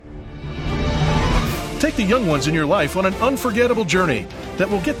Take the young ones in your life on an unforgettable journey that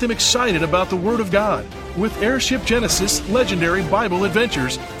will get them excited about the Word of God with Airship Genesis Legendary Bible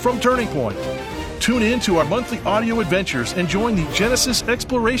Adventures from Turning Point. Tune in to our monthly audio adventures and join the Genesis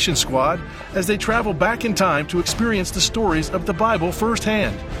Exploration Squad as they travel back in time to experience the stories of the Bible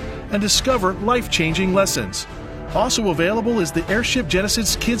firsthand and discover life-changing lessons. Also available is the Airship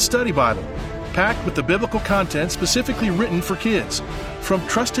Genesis Kids Study Bible, packed with the biblical content specifically written for kids, from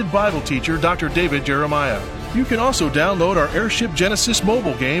trusted Bible teacher Dr. David Jeremiah. You can also download our Airship Genesis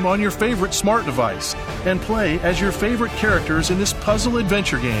mobile game on your favorite smart device and play as your favorite characters in this puzzle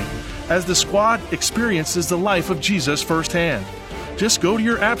adventure game as the squad experiences the life of Jesus firsthand. Just go to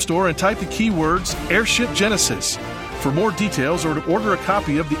your app store and type the keywords Airship Genesis. For more details or to order a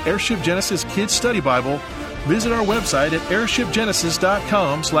copy of the Airship Genesis Kids Study Bible, visit our website at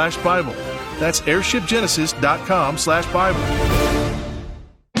airshipgenesis.com/Bible. That's airshipgenesis.com/Bible.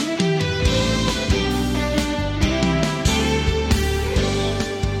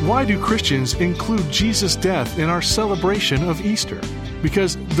 Why do Christians include Jesus' death in our celebration of Easter?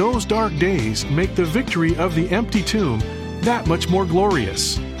 Because those dark days make the victory of the empty tomb that much more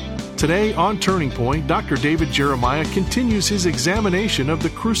glorious. Today on Turning Point, Dr. David Jeremiah continues his examination of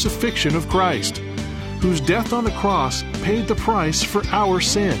the crucifixion of Christ, whose death on the cross paid the price for our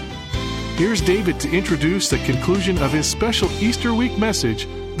sin. Here's David to introduce the conclusion of his special Easter week message,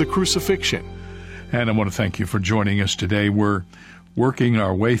 The Crucifixion. And I want to thank you for joining us today. We're working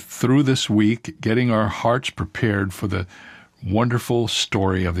our way through this week, getting our hearts prepared for the wonderful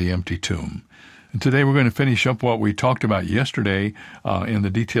story of the empty tomb. And today we're going to finish up what we talked about yesterday in the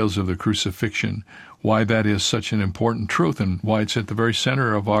details of the crucifixion, why that is such an important truth and why it's at the very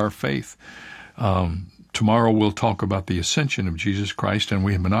center of our faith. Tomorrow we'll talk about the ascension of Jesus Christ, and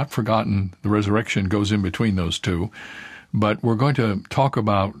we have not forgotten the resurrection goes in between those two. But we're going to talk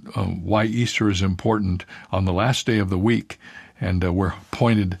about why Easter is important on the last day of the week, and we're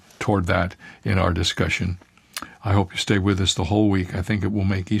pointed toward that in our discussion. I hope you stay with us the whole week. I think it will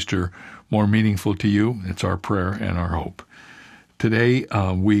make Easter more meaningful to you. It's our prayer and our hope. Today,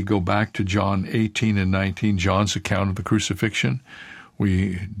 we go back to John 18 and 19, John's account of the crucifixion.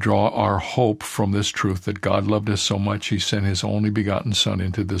 We draw our hope from this truth that God loved us so much, He sent His only begotten Son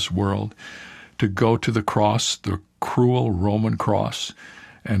into this world to go to the cross, the cruel Roman cross,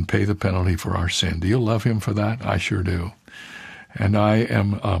 and pay the penalty for our sin. Do you love Him for that? I sure do. And I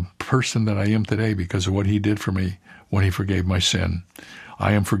am a person that I am today because of what He did for me when He forgave my sin.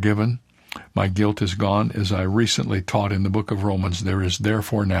 I am forgiven. My guilt is gone. As I recently taught in the book of Romans, there is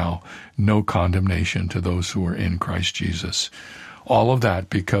therefore now no condemnation to those who are in Christ Jesus. All of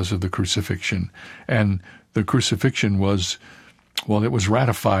that because of the crucifixion. And the crucifixion was, well, it was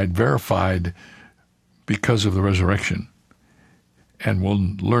ratified, verified because of the resurrection. And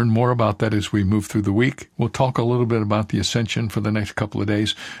we'll learn more about that as we move through the week. We'll talk a little bit about the ascension for the next couple of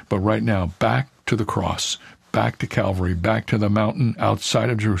days. But right now, back to the cross, back to Calvary, back to the mountain outside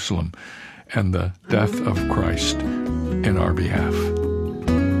of Jerusalem, and the death of Christ in our behalf.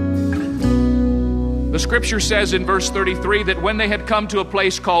 The scripture says in verse 33 that when they had come to a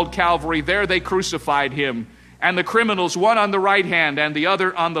place called Calvary, there they crucified Him, and the criminals, one on the right hand and the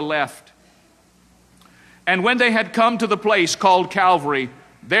other on the left. And when they had come to the place called Calvary,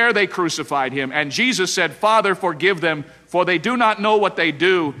 there they crucified Him. And Jesus said, Father, forgive them, for they do not know what they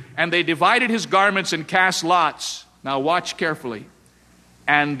do. And they divided His garments and cast lots. Now watch carefully.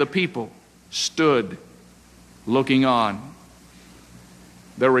 And the people stood looking on,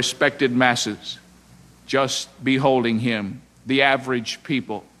 the respected masses, just beholding Him, the average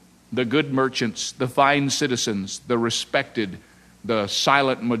people, the good merchants, the fine citizens, the respected, the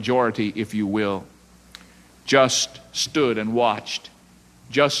silent majority, if you will, just stood and watched,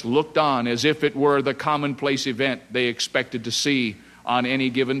 just looked on as if it were the commonplace event they expected to see on any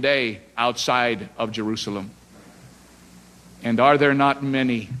given day outside of Jerusalem. And are there not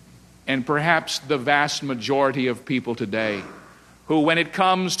many, and perhaps the vast majority of people today, who, when it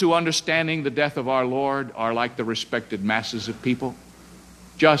comes to understanding the death of our Lord, are like the respected masses of people,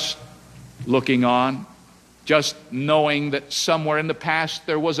 just looking on, just knowing that somewhere in the past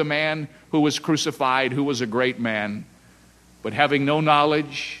there was a man who was crucified, who was a great man, but having no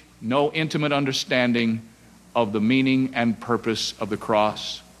knowledge, no intimate understanding of the meaning and purpose of the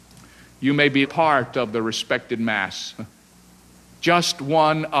cross. You may be part of the respected mass, just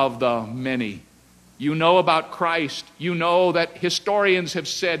one of the many. You know about Christ. You know that historians have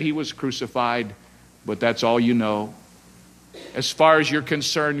said He was crucified, but that's all you know. As far as you're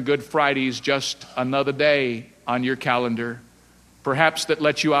concerned, Good Friday is just another day on your calendar, perhaps that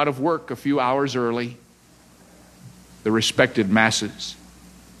lets you out of work a few hours early. The respected masses.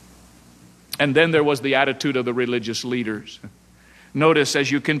 And then there was the attitude of the religious leaders. Notice as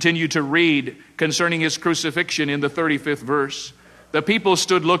you continue to read concerning his crucifixion in the 35th verse, the people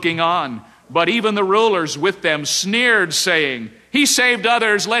stood looking on, but even the rulers with them sneered, saying, "He saved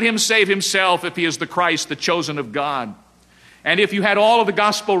others, let him save himself if he is the Christ, the chosen of God." And if you had all of the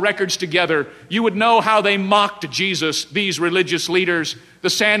gospel records together, you would know how they mocked Jesus, these religious leaders, the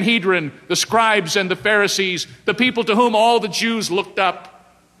Sanhedrin, the scribes and the Pharisees, the people to whom all the Jews looked up.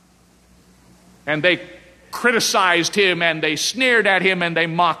 And they criticized him, and they sneered at him, and they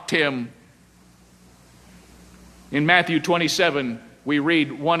mocked him. In Matthew 27, we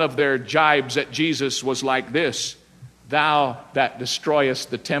read one of their jibes at Jesus was like this: "Thou that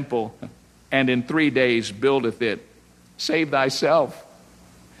destroyest the temple, and in 3 days buildeth it, save thyself."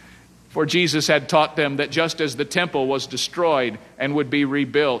 For Jesus had taught them that just as the temple was destroyed and would be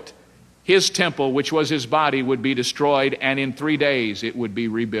rebuilt, his temple, which was his body, would be destroyed, and in 3 days it would be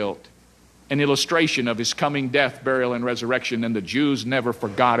rebuilt. An illustration of his coming death, burial, and resurrection. And the Jews never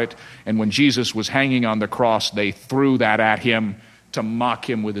forgot it. And when Jesus was hanging on the cross, they threw that at him to mock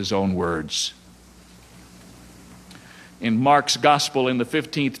him with his own words. In Mark's Gospel, in the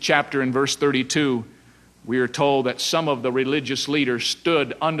 15th chapter, in verse 32, we are told that some of the religious leaders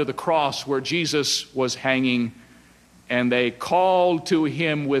stood under the cross where Jesus was hanging, and they called to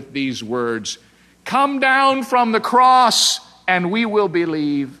him with these words, "Come down from the cross, and we will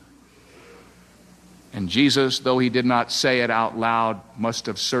believe." And Jesus, though he did not say it out loud, must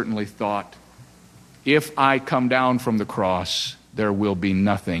have certainly thought, if I come down from the cross, there will be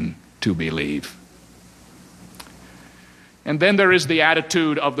nothing to believe. And then there is the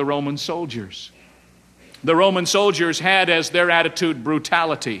attitude of the Roman soldiers. The Roman soldiers had as their attitude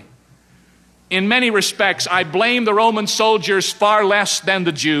brutality. In many respects, I blame the Roman soldiers far less than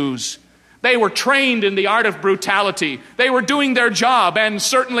the Jews. They were trained in the art of brutality. They were doing their job, and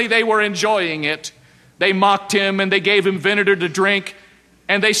certainly they were enjoying it. They mocked him, and they gave him vinegar to drink,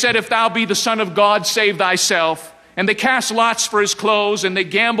 and they said, "If thou be the Son of God, save thyself." And they cast lots for his clothes, and they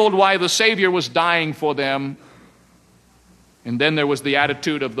gambled while the Savior was dying for them. And then there was the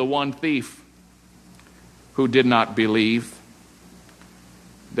attitude of the one thief who did not believe.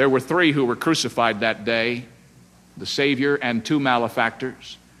 There were 3 who were crucified that day, the Savior and 2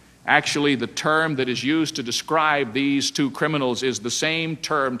 malefactors. Actually, the term that is used to describe these 2 criminals is the same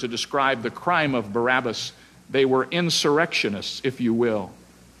term to describe the crime of Barabbas. They were insurrectionists, if you will.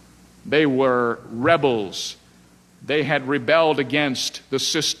 They were rebels. They had rebelled against the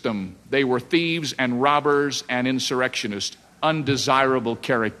system. They were thieves and robbers and insurrectionists, undesirable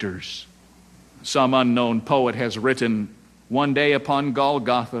characters. Some unknown poet has written, "One day upon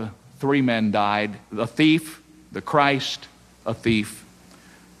Golgotha, 3 men died, a thief, the Christ, a thief."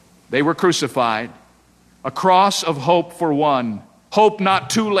 They were crucified. A cross of hope for one. Hope not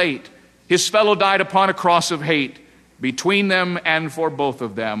too late. His fellow died upon a cross of hate. Between them and for both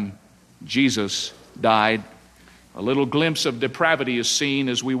of them, Jesus died. A little glimpse of depravity is seen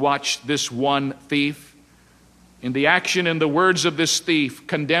as we watch this one thief. In the action and the words of this thief,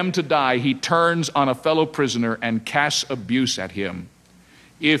 condemned to die, he turns on a fellow prisoner and casts abuse at him.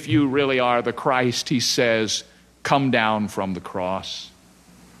 "If you really are the Christ," he says, "come down from the cross."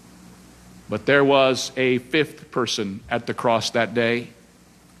 But there was a 5th person at the cross that day,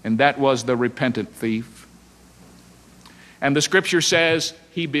 and that was the repentant thief. And the Scripture says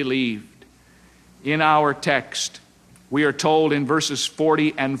he believed. In our text, we are told in verses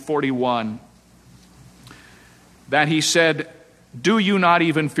 40 and 41 that he said, "Do you not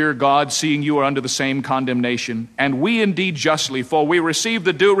even fear God, seeing you are under the same condemnation? And we indeed justly, for we receive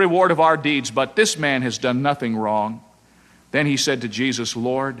the due reward of our deeds, but this man has done nothing wrong." Then he said to Jesus,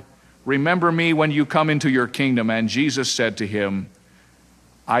 "Lord, remember me when you come into your kingdom." And Jesus said to him,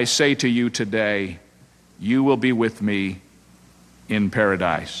 "I say to you today, you will be with me in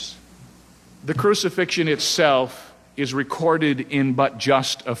paradise." The crucifixion itself is recorded in but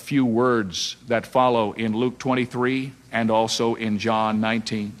just a few words that follow in Luke 23 and also in John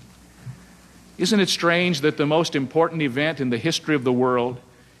 19. Isn't it strange that the most important event in the history of the world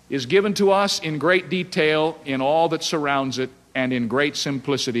is given to us in great detail in all that surrounds it, and in great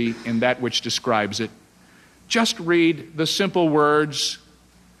simplicity in that which describes it? Just read the simple words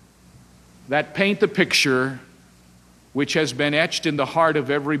that paint the picture which has been etched in the heart of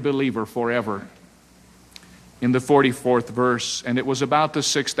every believer forever. In the 44th verse, "And it was about the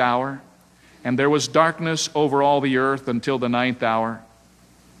 6th hour, and there was darkness over all the earth until the 9th hour.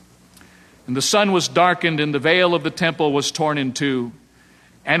 And the sun was darkened, and the veil of the temple was torn in two.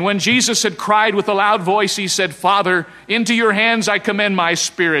 And when Jesus had cried with a loud voice, he said, 'Father, into your hands I commend my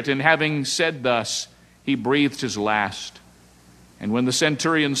spirit.' And having said thus, he breathed his last. And when the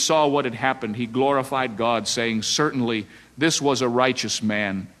centurion saw what had happened, he glorified God, saying, "Certainly this was a righteous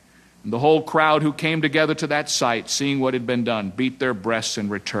man." And the whole crowd who came together to that sight, seeing what had been done, beat their breasts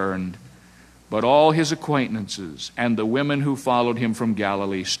and returned. But all his acquaintances and the women who followed him from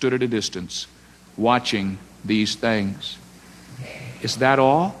Galilee stood at a distance, watching these things. Is that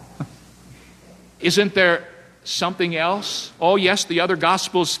all? Isn't there something else? Oh, yes, the other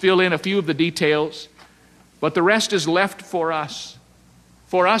Gospels fill in a few of the details, but the rest is left for us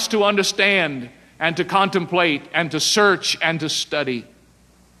to understand and to contemplate and to search and to study.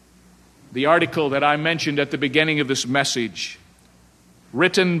 The article that I mentioned at the beginning of this message,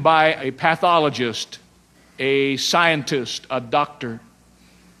 written by a pathologist, a scientist, a doctor.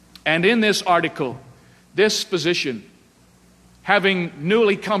 And in this article, this physician, having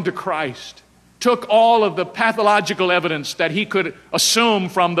newly come to Christ, took all of the pathological evidence that he could assume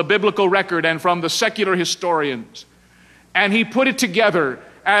from the biblical record and from the secular historians, and he put it together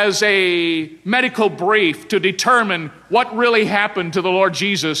as a medical brief to determine what really happened to the Lord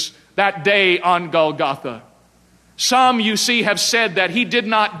Jesus that day on Golgotha. Some, you see, have said that he did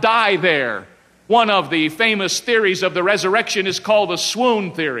not die there. One of the famous theories of the resurrection is called the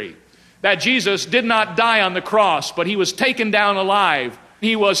swoon theory, that Jesus did not die on the cross, but he was taken down alive.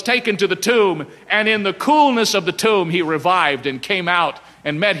 He was taken to the tomb, and in the coolness of the tomb, he revived and came out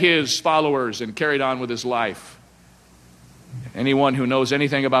and met his followers and carried on with his life. Anyone who knows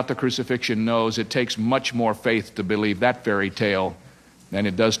anything about the crucifixion knows it takes much more faith to believe that fairy tale than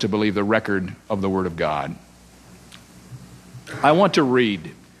it does to believe the record of the Word of God. I want to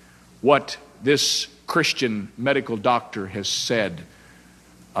read what this Christian medical doctor has said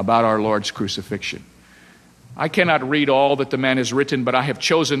about our Lord's crucifixion. I cannot read all that the man has written, but I have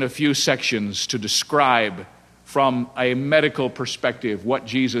chosen a few sections to describe from a medical perspective what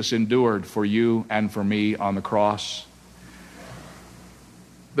Jesus endured for you and for me on the cross.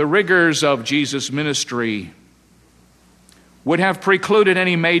 The rigors of Jesus' ministry would have precluded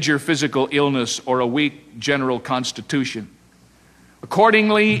any major physical illness or a weak general constitution.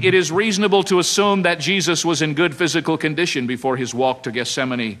 Accordingly, it is reasonable to assume that Jesus was in good physical condition before his walk to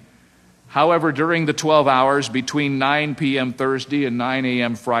Gethsemane. However, during the 12 hours between 9 p.m. Thursday and 9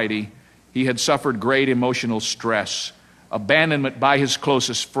 a.m. Friday, he had suffered great emotional stress, abandonment by his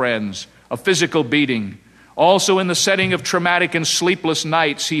closest friends, a physical beating. Also, in the setting of traumatic and sleepless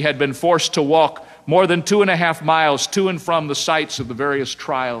nights, he had been forced to walk more than 2.5 miles to and from the sites of the various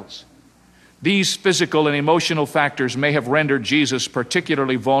trials. These physical and emotional factors may have rendered Jesus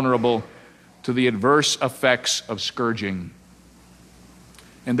particularly vulnerable to the adverse effects of scourging.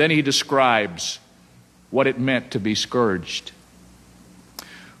 And then he describes what it meant to be scourged.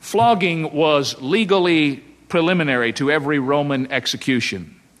 Flogging was legally preliminary to every Roman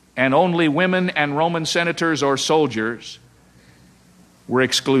execution, and only women and Roman senators or soldiers were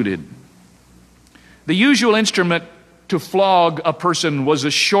excluded. The usual instrument to flog a person was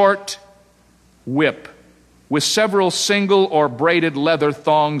a short whip with several single or braided leather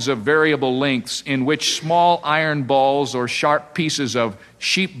thongs of variable lengths in which small iron balls or sharp pieces of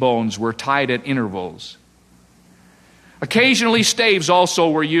sheep bones were tied at intervals. Occasionally staves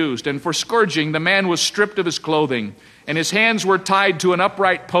also were used, and for scourging the man was stripped of his clothing, and his hands were tied to an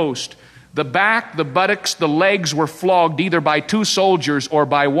upright post. The back, the buttocks, the legs were flogged either by 2 soldiers or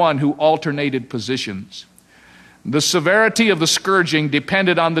by one who alternated positions. The severity of the scourging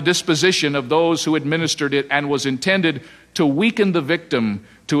depended on the disposition of those who administered it and was intended to weaken the victim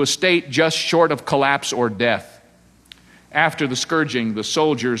to a state just short of collapse or death. After the scourging, the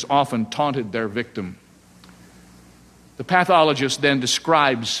soldiers often taunted their victim. The pathologist then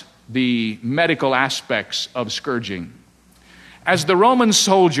describes the medical aspects of scourging. As the Roman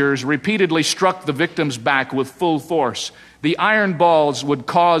soldiers repeatedly struck the victim's back with full force, the iron balls would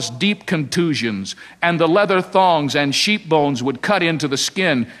cause deep contusions, and the leather thongs and sheep bones would cut into the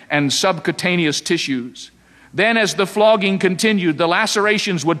skin and subcutaneous tissues. Then, as the flogging continued, the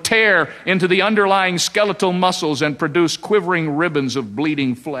lacerations would tear into the underlying skeletal muscles and produce quivering ribbons of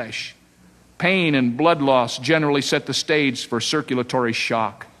bleeding flesh. Pain and blood loss generally set the stage for circulatory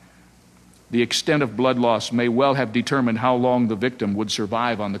shock. The extent of blood loss may well have determined how long the victim would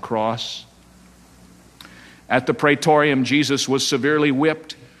survive on the cross. At the Praetorium, Jesus was severely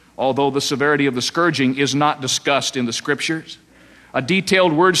whipped, although the severity of the scourging is not discussed in the Scriptures. A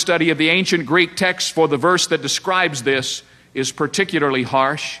detailed word study of the ancient Greek text for the verse that describes this is particularly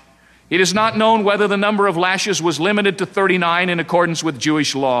harsh. It is not known whether the number of lashes was limited to 39 in accordance with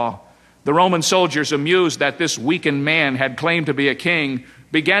Jewish law. The Roman soldiers, amused that this weakened man had claimed to be a king,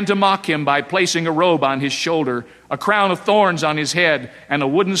 began to mock him by placing a robe on his shoulder, a crown of thorns on his head, and a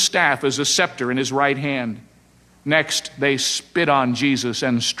wooden staff as a scepter in his right hand. Next, they spit on Jesus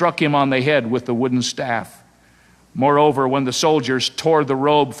and struck him on the head with the wooden staff. Moreover, when the soldiers tore the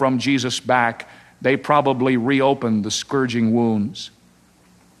robe from Jesus' back, they probably reopened the scourging wounds.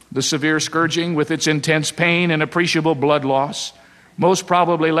 The severe scourging, with its intense pain and appreciable blood loss, most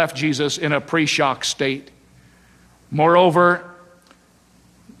probably left Jesus in a pre-shock state. Moreover,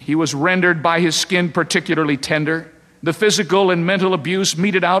 he was rendered by his skin particularly tender. The physical and mental abuse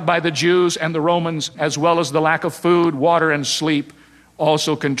meted out by the Jews and the Romans, as well as the lack of food, water, and sleep,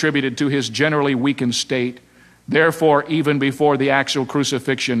 also contributed to his generally weakened state. Therefore, even before the actual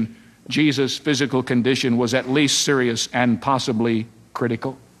crucifixion, Jesus' physical condition was at least serious and possibly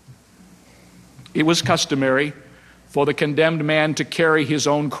critical. It was customary for the condemned man to carry his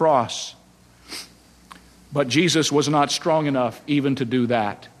own cross. But Jesus was not strong enough even to do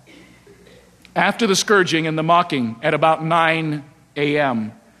that. After the scourging and the mocking at about 9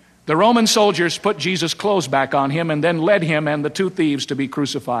 a.m., the Roman soldiers put Jesus' clothes back on him and then led him and the two thieves to be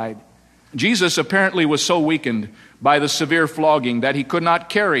crucified. Jesus apparently was so weakened by the severe flogging that he could not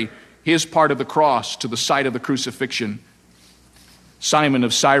carry his part of the cross to the site of the crucifixion. Simon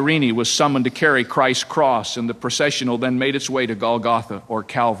of Cyrene was summoned to carry Christ's cross, and the processional then made its way to Golgotha, or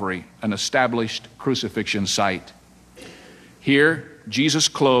Calvary, an established crucifixion site. Here, Jesus'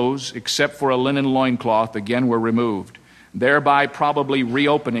 clothes, except for a linen loincloth, again were removed, thereby probably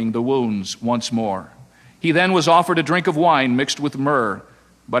reopening the wounds once more. He then was offered a drink of wine mixed with myrrh,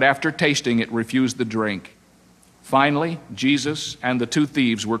 but after tasting it, refused the drink. Finally, Jesus and the two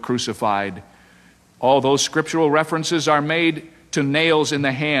thieves were crucified. All those scriptural references are made to nails in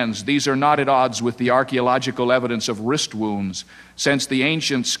the hands. These are not at odds with the archaeological evidence of wrist wounds, since the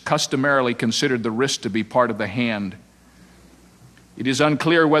ancients customarily considered the wrist to be part of the hand. It is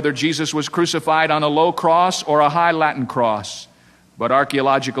unclear whether Jesus was crucified on a low cross or a high Latin cross, but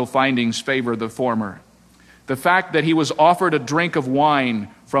archaeological findings favor the former. The fact that he was offered a drink of wine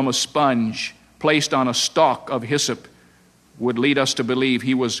from a sponge placed on a stalk of hyssop would lead us to believe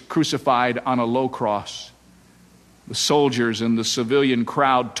he was crucified on a low cross. The soldiers and the civilian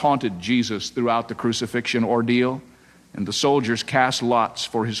crowd taunted Jesus throughout the crucifixion ordeal, and the soldiers cast lots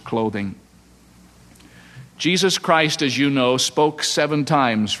for his clothing. Jesus Christ, as you know, spoke 7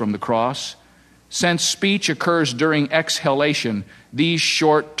 times from the cross. Since speech occurs during exhalation, these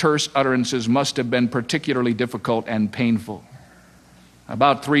short, terse utterances must have been particularly difficult and painful.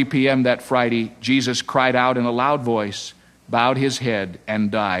 About 3 p.m. that Friday, Jesus cried out in a loud voice, bowed his head,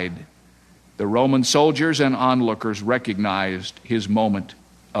 and died. The Roman soldiers and onlookers recognized his moment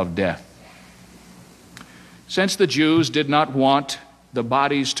of death. Since the Jews did not want the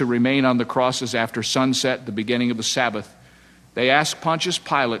bodies to remain on the crosses after sunset, the beginning of the Sabbath, they asked Pontius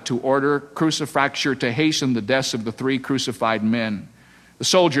Pilate to order crucifixure to hasten the deaths of the 3 crucified men. The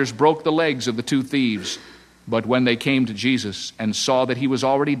soldiers broke the legs of the 2 thieves, but when they came to Jesus and saw that he was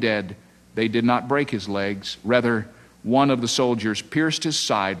already dead, they did not break his legs. Rather, one of the soldiers pierced his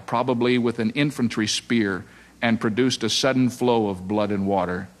side, probably with an infantry spear, and produced a sudden flow of blood and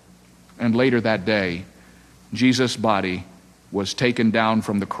water. And later that day, Jesus' body was taken down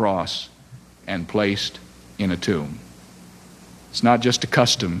from the cross and placed in a tomb. It's not just a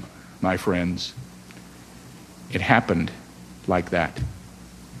custom, my friends. It happened like that.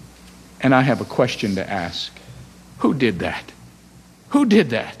 And I have a question to ask. Who did that? Who did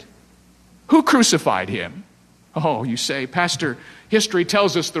that? Who crucified him? Oh, you say, Pastor, history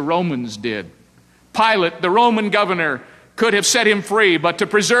tells us the Romans did. Pilate, the Roman governor, could have set him free, but to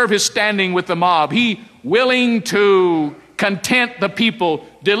preserve his standing with the mob, he, willing to content the people,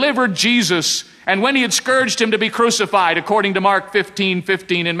 delivered Jesus. And when he had scourged him to be crucified, according to Mark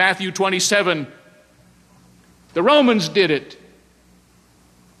 15:15 and Matthew 27, the Romans did it.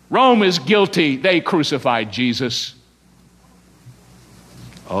 Rome is guilty. They crucified Jesus.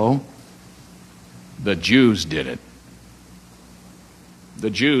 Oh, the Jews did it. The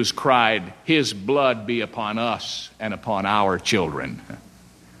Jews cried, "His blood be upon us and upon our children."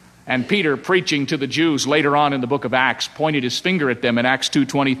 And Peter, preaching to the Jews later on in the book of Acts, pointed his finger at them in Acts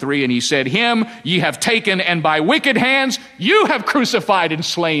 2:23, and he said, "Him ye have taken, and by wicked hands you have crucified and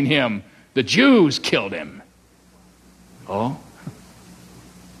slain him." The Jews killed him. Oh,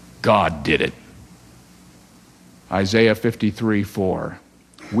 God did it. Isaiah 53:4.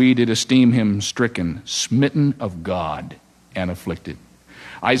 We did esteem him stricken, smitten of God, and afflicted.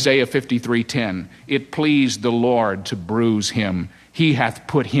 Isaiah 53:10. It pleased the Lord to bruise him. He hath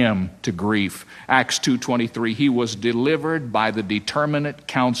put him to grief. Acts 2:23. He was delivered by the determinate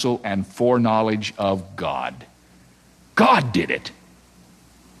counsel and foreknowledge of God. God did it.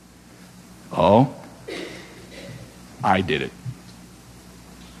 Oh, I did it.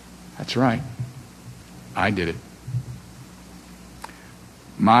 That's right. I did it.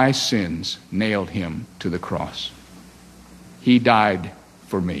 My sins nailed him to the cross. He died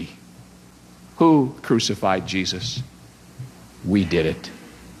for me. Who crucified Jesus? We did it.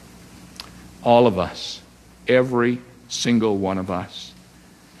 All of us, every single one of us.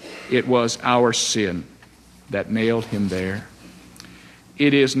 It was our sin that nailed him there.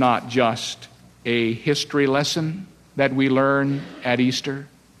 It is not just a history lesson that we learn at Easter.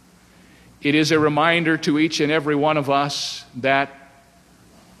 It is a reminder to each and every one of us that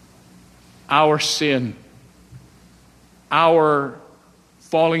our sin, our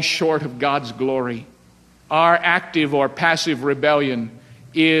falling short of God's glory, our active or passive rebellion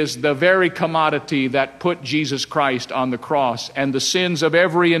is the very commodity that put Jesus Christ on the cross, and the sins of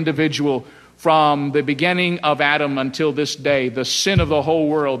every individual from the beginning of Adam until this day, the sin of the whole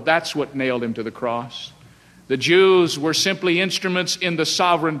world, that's what nailed him to the cross. The Jews were simply instruments in the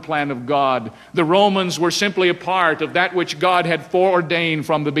sovereign plan of God. The Romans were simply a part of that which God had foreordained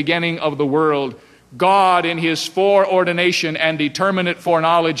from the beginning of the world. God, in his foreordination and determinate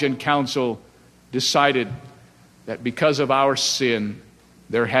foreknowledge and counsel, decided that because of our sin,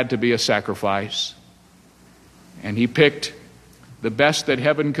 there had to be a sacrifice. And he picked the best that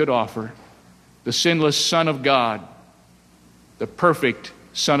heaven could offer, the sinless Son of God, the perfect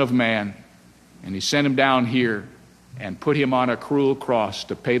Son of Man. And he sent him down here and put him on a cruel cross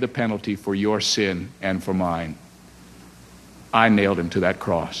to pay the penalty for your sin and for mine. I nailed him to that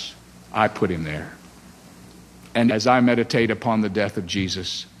cross. I put him there. And as I meditate upon the death of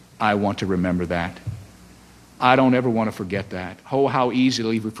Jesus, I want to remember that. I don't ever want to forget that. Oh, how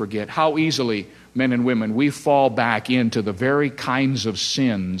easily we forget. How easily, men and women, we fall back into the very kinds of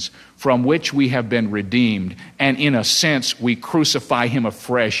sins from which we have been redeemed. And in a sense, we crucify him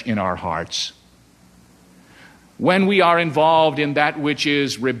afresh in our hearts. When we are involved in that which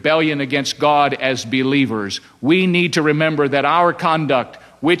is rebellion against God as believers, we need to remember that our conduct,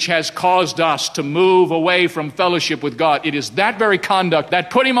 which has caused us to move away from fellowship with God, it is that very conduct that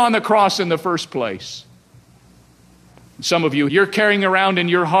put him on the cross in the first place. Some of you, you're carrying around in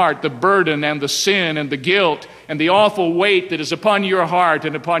your heart the burden and the sin and the guilt and the awful weight that is upon your heart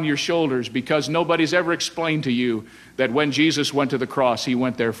and upon your shoulders because nobody's ever explained to you that when Jesus went to the cross, he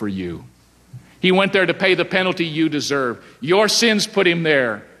went there for you. He went there to pay the penalty you deserve. Your sins put him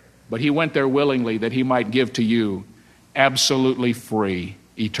there, but he went there willingly that he might give to you absolutely free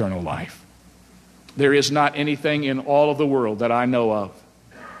eternal life. There is not anything in all of the world that I know of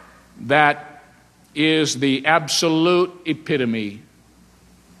that is the absolute epitome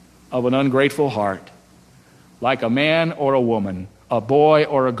of an ungrateful heart, like a man or a woman, a boy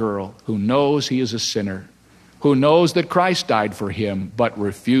or a girl who knows he is a sinner, who knows that Christ died for him, but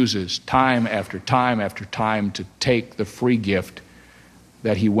refuses time after time after time to take the free gift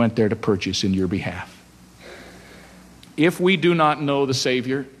that he went there to purchase in your behalf. If we do not know the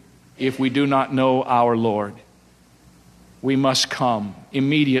Savior, if we do not know our Lord, we must come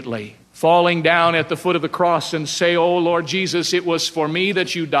immediately, falling down at the foot of the cross and say, "Oh Lord Jesus, it was for me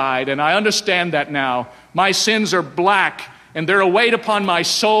that you died, and I understand that now. My sins are black, and they're a weight upon my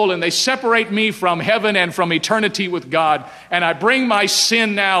soul, and they separate me from heaven and from eternity with God. And I bring my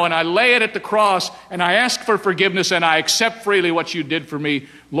sin now, and I lay it at the cross, and I ask for forgiveness, and I accept freely what you did for me.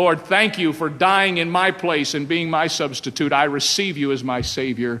 Lord, thank you for dying in my place and being my substitute. I receive you as my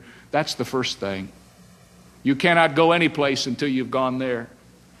Savior." That's the first thing. You cannot go any place until you've gone there.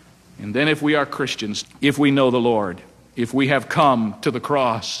 And then if we are Christians, if we know the Lord, if we have come to the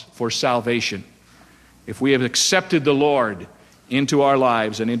cross for salvation, if we have accepted the Lord into our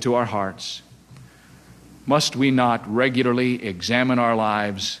lives and into our hearts, must we not regularly examine our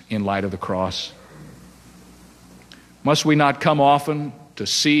lives in light of the cross? Must we not come often to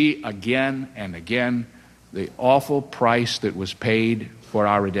see again and again the awful price that was paid for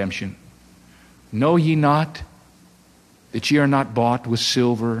our redemption? Know ye not that ye are not bought with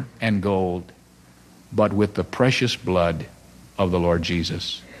silver and gold, but with the precious blood of the Lord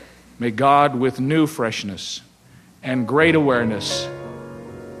Jesus? May God, with new freshness and great awareness,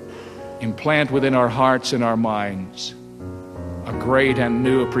 implant within our hearts and our minds a great and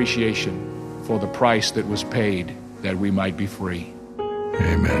new appreciation for the price that was paid that we might be free.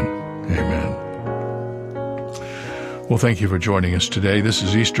 Amen. Amen. Well, thank you for joining us today. This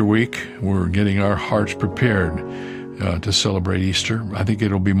is Easter week. We're getting our hearts prepared to celebrate Easter. I think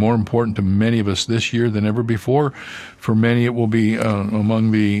it'll be more important to many of us this year than ever before. For many, it will be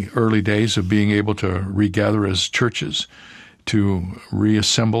among the early days of being able to regather as churches, to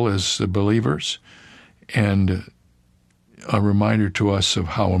reassemble as believers, and a reminder to us of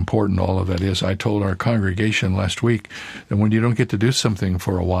how important all of that is. I told our congregation last week that when you don't get to do something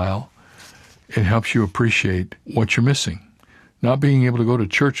for a while, it helps you appreciate what you're missing. not being able to go to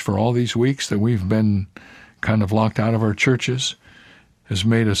church for all these weeks that we've been kind of locked out of our churches has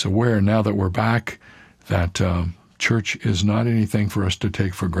made us aware, now that we're back, that church is not anything for us to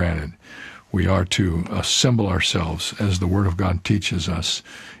take for granted. We are to assemble ourselves as the Word of God teaches us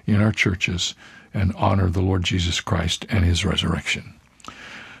in our churches and honor the Lord Jesus Christ and His resurrection.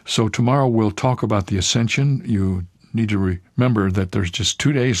 So tomorrow we'll talk about the ascension. You need to remember that there's just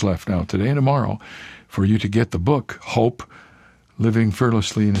 2 days left now, today and tomorrow, for you to get the book, Hope, Living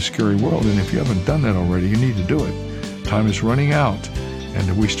Fearlessly in a Scary World. And if you haven't done that already, you need to do it. Time is running out,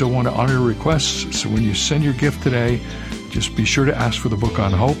 and we still want to honor requests. So when you send your gift today, just be sure to ask for the book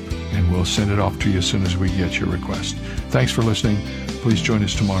on hope, and we'll send it off to you as soon as we get your request. Thanks for listening. Please join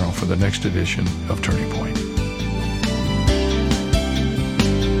us tomorrow for the next edition of Turning Point.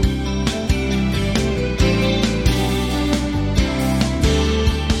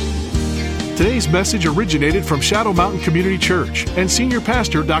 Today's message originated from Shadow Mountain Community Church and Senior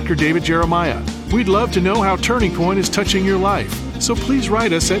Pastor Dr. David Jeremiah. We'd love to know how Turning Point is touching your life, so please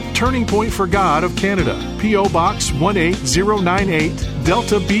write us at Turning Point for God of Canada, P.O. Box 18098,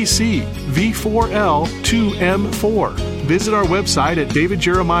 Delta, BC, V4L 2M4. Visit our website at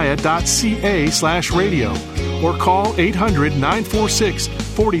davidjeremiah.ca/radio or call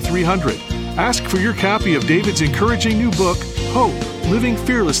 800-946-4300. Ask for your copy of David's encouraging new book, Hope, Living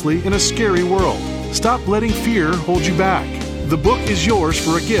Fearlessly in a Scary World. Stop letting fear hold you back. The book is yours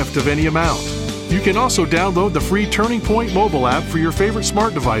for a gift of any amount. You can also download the free Turning Point mobile app for your favorite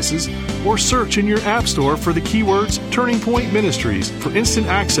smart devices or search in your app store for the keywords Turning Point Ministries for instant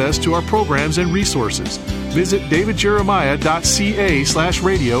access to our programs and resources. Visit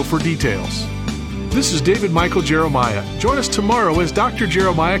davidjeremiah.ca/radio for details. This is David Michael Jeremiah. Join us tomorrow as Dr.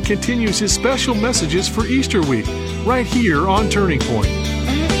 Jeremiah continues his special messages for Easter week, right here on Turning Point.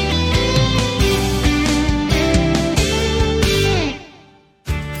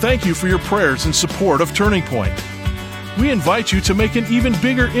 Thank you for your prayers and support of Turning Point. We invite you to make an even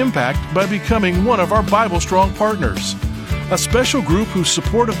bigger impact by becoming one of our Bible Strong partners, a special group whose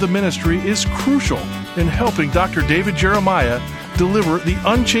support of the ministry is crucial in helping Dr. David Jeremiah deliver the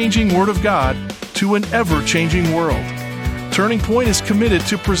unchanging Word of God to an ever-changing world. Turning Point is committed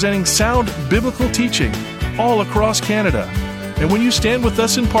to presenting sound biblical teaching all across Canada. And when you stand with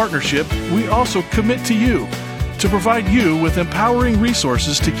us in partnership, we also commit to you to provide you with empowering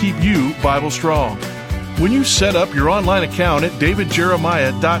resources to keep you Bible strong. When you set up your online account at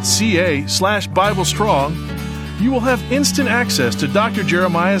davidjeremiah.ca/BibleStrong, you will have instant access to Dr.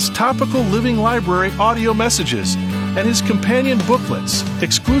 Jeremiah's topical Living Library audio messages and his companion booklets,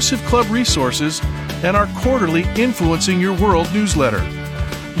 exclusive club resources, and our quarterly Influencing Your World newsletter.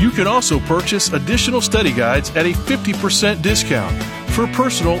 You can also purchase additional study guides at a 50% discount for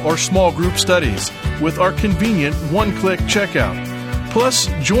personal or small group studies with our convenient one-click checkout. Plus,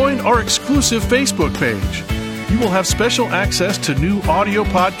 join our exclusive Facebook page. You will have special access to new audio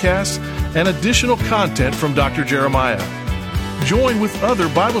podcasts and additional content from Dr. Jeremiah. Join with other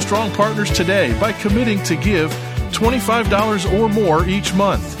Bible Strong partners today by committing to give $25 or more each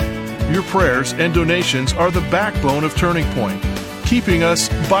month. Your prayers and donations are the backbone of Turning Point, keeping us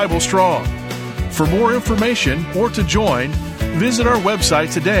Bible strong. For more information or to join, visit our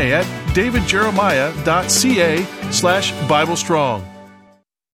website today at davidjeremiah.ca/BibleStrong.